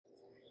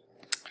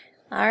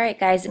Alright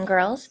guys and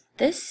girls,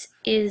 this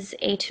is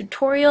a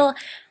tutorial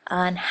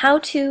on how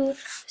to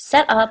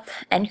set up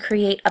and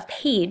create a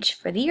page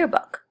for the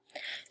yearbook.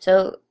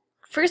 So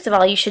first of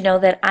all, you should know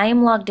that I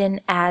am logged in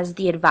as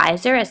the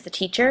advisor, as the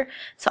teacher,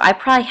 so I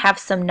probably have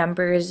some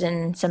numbers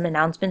and some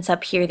announcements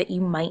up here that you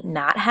might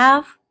not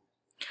have.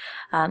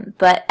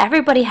 But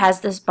everybody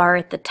has this bar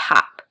at the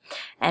top,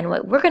 and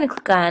what we're going to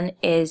click on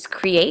is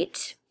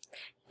create,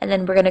 and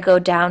then we're going to go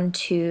down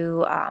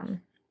to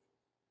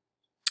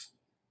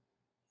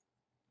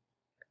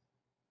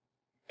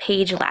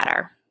page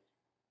ladder.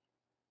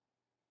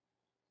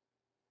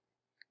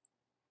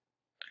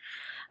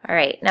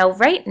 Alright, now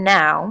right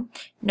now,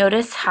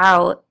 notice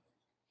how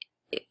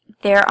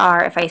there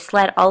are, if I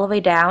slide all the way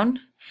down,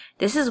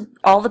 this is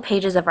all the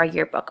pages of our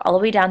yearbook, all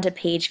the way down to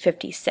page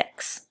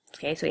 56.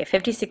 Okay, so we have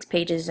 56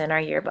 pages in our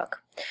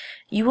yearbook.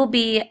 You will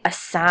be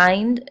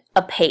assigned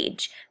a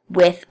page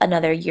with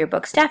another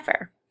yearbook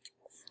staffer.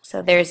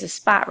 So there's a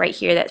spot right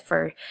here that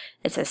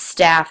it says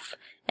staff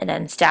and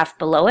then staff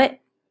below it.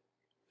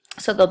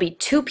 So there'll be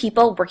two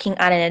people working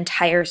on an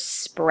entire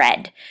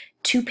spread.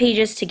 Two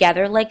pages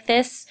together like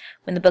this,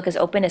 when the book is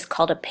open, is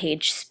called a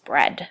page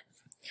spread.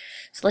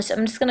 So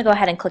I'm just going to go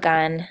ahead and click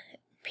on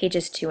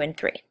pages 2 and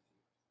 3.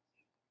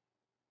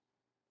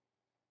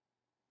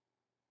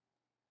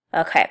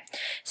 Okay,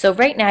 so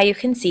right now you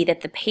can see that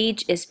the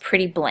page is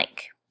pretty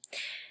blank.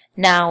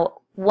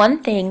 Now,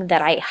 one thing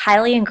that I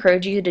highly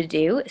encourage you to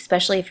do,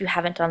 especially if you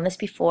haven't done this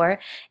before,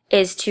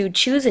 is to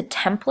choose a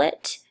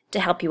template to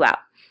help you out.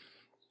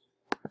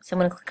 So I'm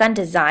going to click on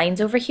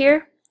designs over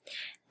here,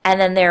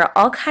 and then there are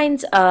all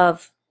kinds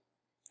of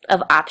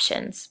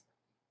options.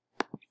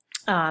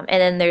 And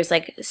then there's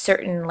like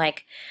certain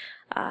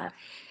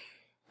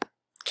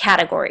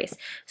categories.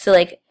 So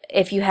like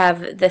if you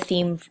have the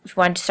theme, if you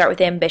want to start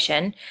with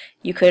ambition,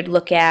 you could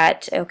look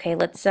at, okay,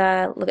 let's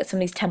look at some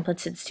of these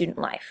templates in student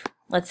life.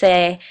 Let's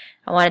say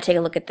I want to take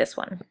a look at this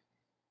one. It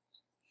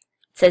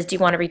says, do you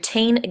want to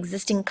retain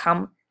existing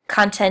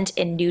content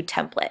in new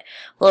template?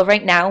 Well,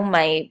 right now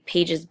my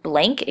page is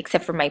blank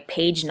except for my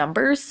page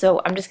numbers,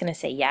 so I'm just going to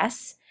say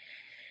yes.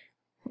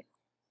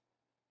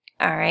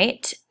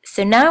 Alright,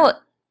 so now,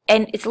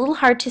 and it's a little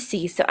hard to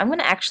see, so I'm going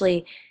to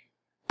actually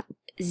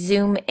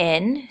zoom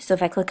in. So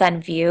if I click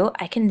on view,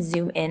 I can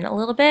zoom in a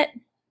little bit,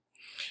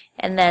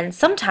 and then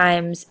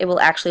sometimes it will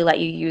actually let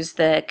you use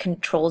the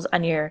controls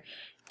on your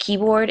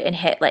keyboard and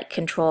hit like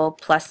control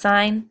plus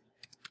sign.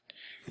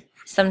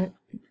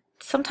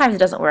 Sometimes it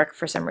doesn't work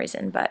for some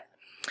reason, but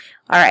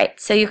alright,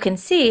 so you can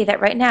see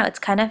that right now it's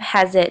kind of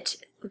has it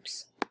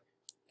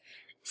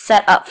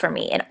set up for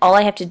me, and all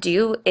I have to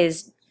do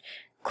is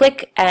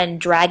click and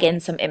drag in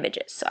some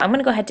images. So I'm going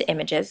to go ahead to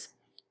images.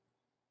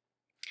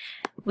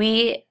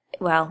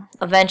 Well,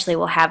 eventually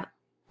we'll have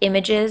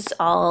images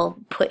all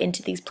put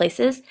into these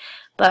places,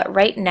 but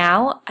right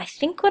now I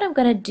think what I'm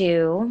going to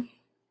do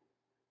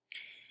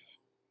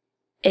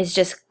is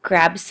just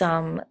grab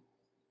some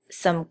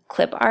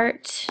clip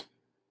art.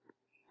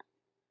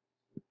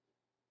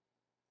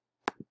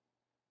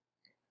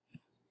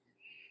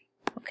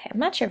 Okay, I'm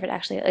not sure if it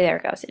actually, oh, there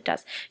it goes, it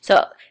does.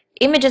 So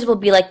images will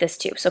be like this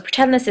too. So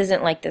pretend this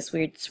isn't like this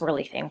weird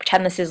swirly thing.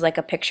 Pretend this is like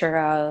a picture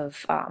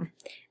of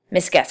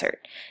Miss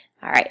Gessert.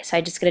 Alright, so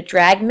I'm just going to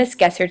drag Miss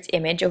Gessert's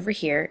image over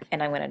here,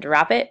 and I'm going to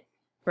drop it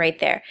right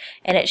there.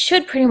 And it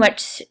should pretty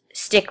much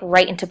stick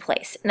right into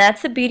place. And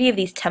that's the beauty of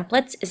these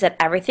templates, is that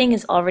everything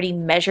is already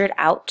measured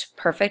out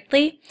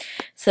perfectly,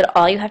 so that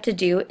all you have to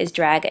do is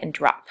drag and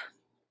drop.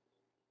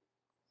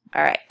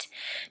 Alright,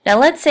 now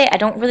let's say I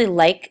don't really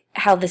like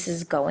how this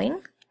is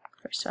going.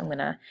 First, I'm going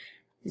to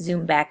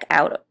zoom back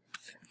out.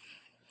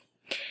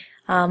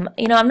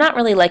 You know, I'm not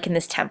really liking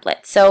this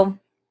template, so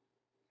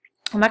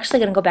I'm actually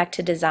going to go back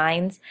to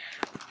designs.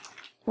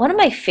 One of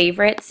my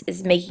favorites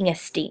is making a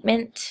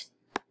statement.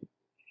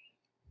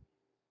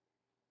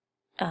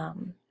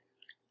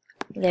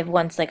 They have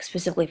ones like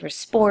specifically for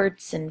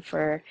sports and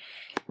for,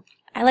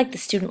 I like the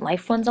student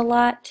life ones a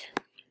lot.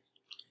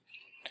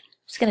 I'm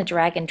just going to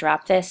drag and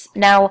drop this.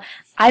 Now,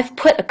 I've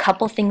put a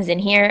couple things in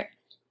here.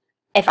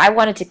 If I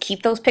wanted to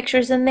keep those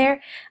pictures in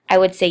there, I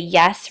would say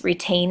yes,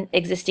 retain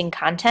existing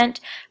content.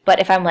 But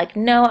if I'm like,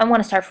 no, I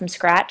want to start from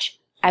scratch,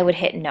 I would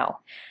hit no.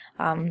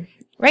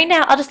 Right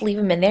now, I'll just leave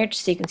them in there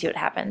just so you can see what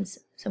happens.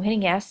 So I'm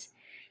hitting yes.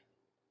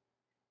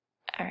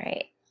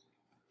 Alright.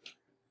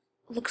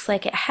 Looks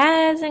like it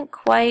hasn't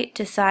quite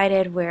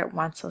decided where it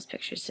wants those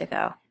pictures to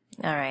go.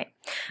 Alright.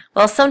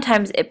 Well,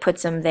 sometimes it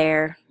puts them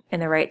there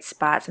in the right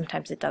spot,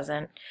 sometimes it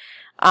doesn't.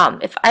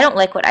 If I don't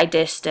like what I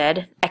just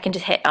did, I can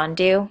just hit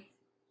undo.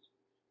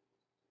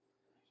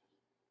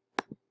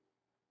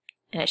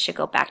 And it should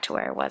go back to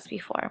where it was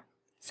before.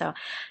 So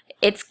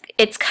it's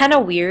kind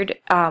of weird.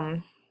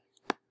 I'll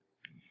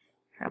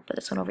put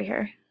this one over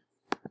here.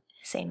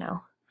 Say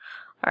no.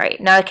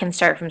 Alright, now I can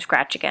start from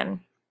scratch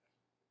again.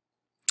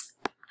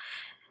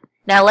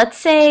 Now let's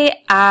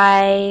say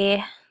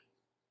I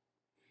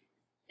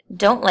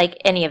don't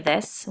like any of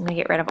this. I'm going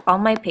to get rid of all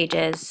my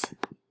pages.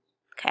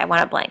 Okay, I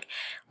want it blank.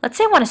 Let's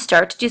say I want to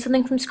start to do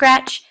something from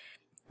scratch.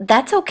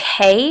 that's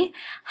okay.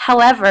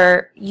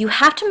 However, you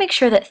have to make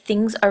sure that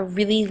things are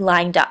really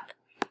lined up.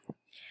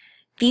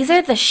 These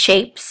are the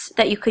shapes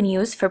that you can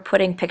use for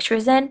putting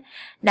pictures in.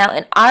 Now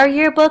in our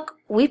yearbook,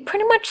 we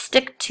pretty much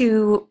stick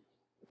to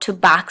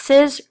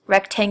boxes,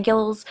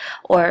 rectangles,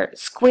 or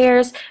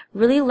squares,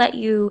 really let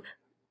you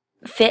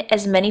fit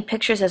as many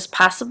pictures as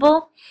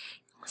possible.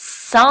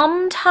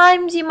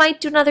 Sometimes you might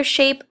do another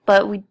shape,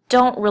 but we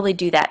don't really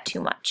do that too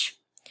much.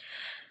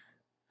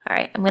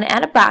 Alright, I'm going to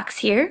add a box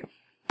here.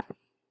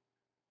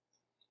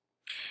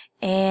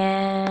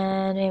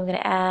 And I'm going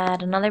to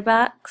add another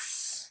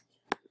box.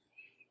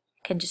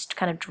 Can just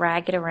kind of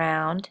drag it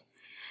around.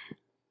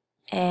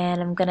 And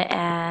I'm going to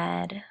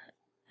add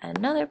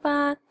another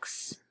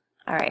box.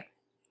 Alright,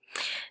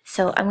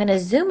 so I'm going to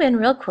zoom in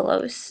real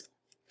close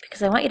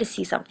because I want you to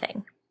see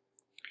something.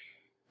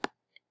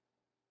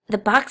 The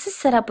box is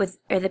set up with,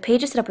 or the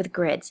page is set up with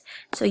grids,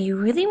 so you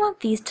really want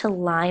these to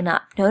line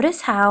up.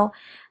 Notice how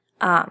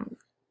I'm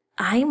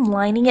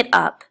lining it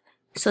up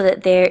so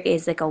that there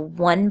is like a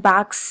one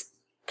box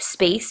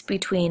space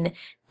between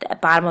the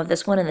bottom of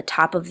this one and the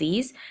top of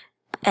these,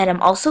 and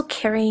I'm also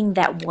carrying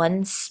that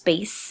one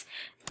space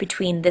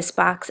between this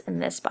box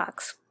and this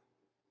box.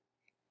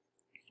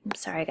 I'm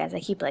sorry guys,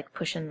 I keep like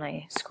pushing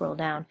my scroll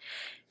down.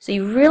 So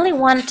you really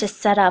want it to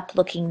set up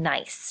looking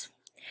nice.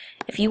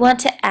 If you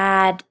want to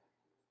add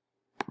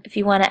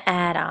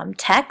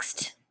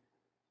text,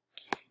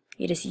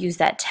 you just use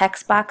that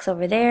text box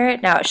over there.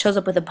 Now it shows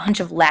up with a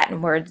bunch of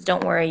Latin words.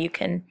 Don't worry, you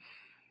can,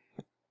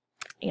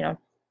 oh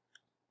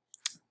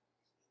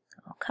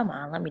come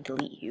on, let me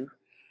delete you.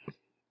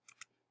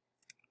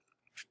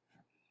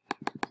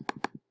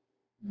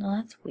 No,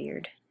 that's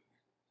weird.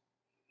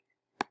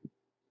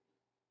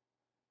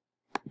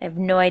 I have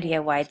no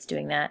idea why it's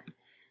doing that.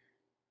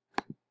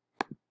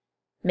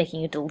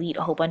 Making you delete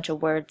a whole bunch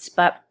of words.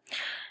 But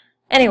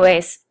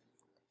anyways,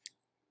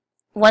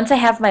 once I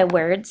have my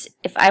words,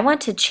 if I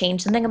want to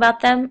change something about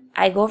them,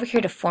 I go over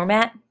here to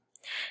Format.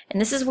 And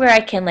this is where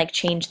I can like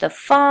change the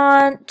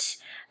font,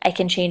 I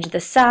can change the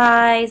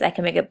size, I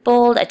can make it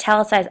bold,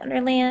 italicized,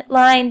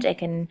 underlined, I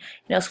can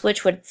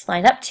switch what it's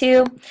lined up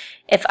to.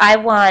 If I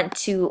want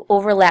to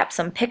overlap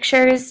some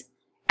pictures,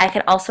 I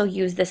can also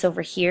use this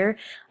over here,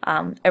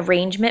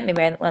 arrangement.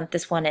 Maybe I want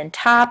this one in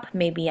top,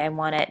 maybe I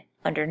want it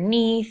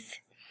underneath.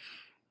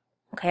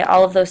 Okay,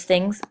 all of those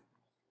things.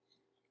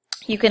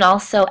 You can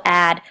also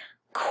add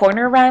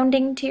corner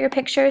rounding to your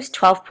pictures.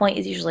 12 point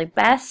is usually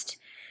best.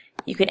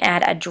 You can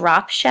add a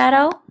drop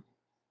shadow,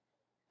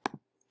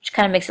 which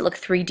kind of makes it look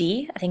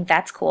 3D. I think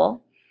that's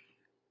cool.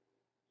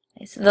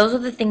 Okay, so those are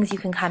the things you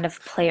can kind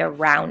of play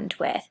around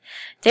with.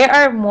 There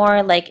are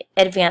more like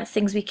advanced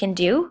things we can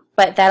do,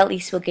 but that at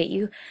least will get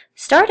you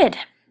started.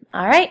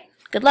 All right,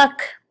 good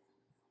luck.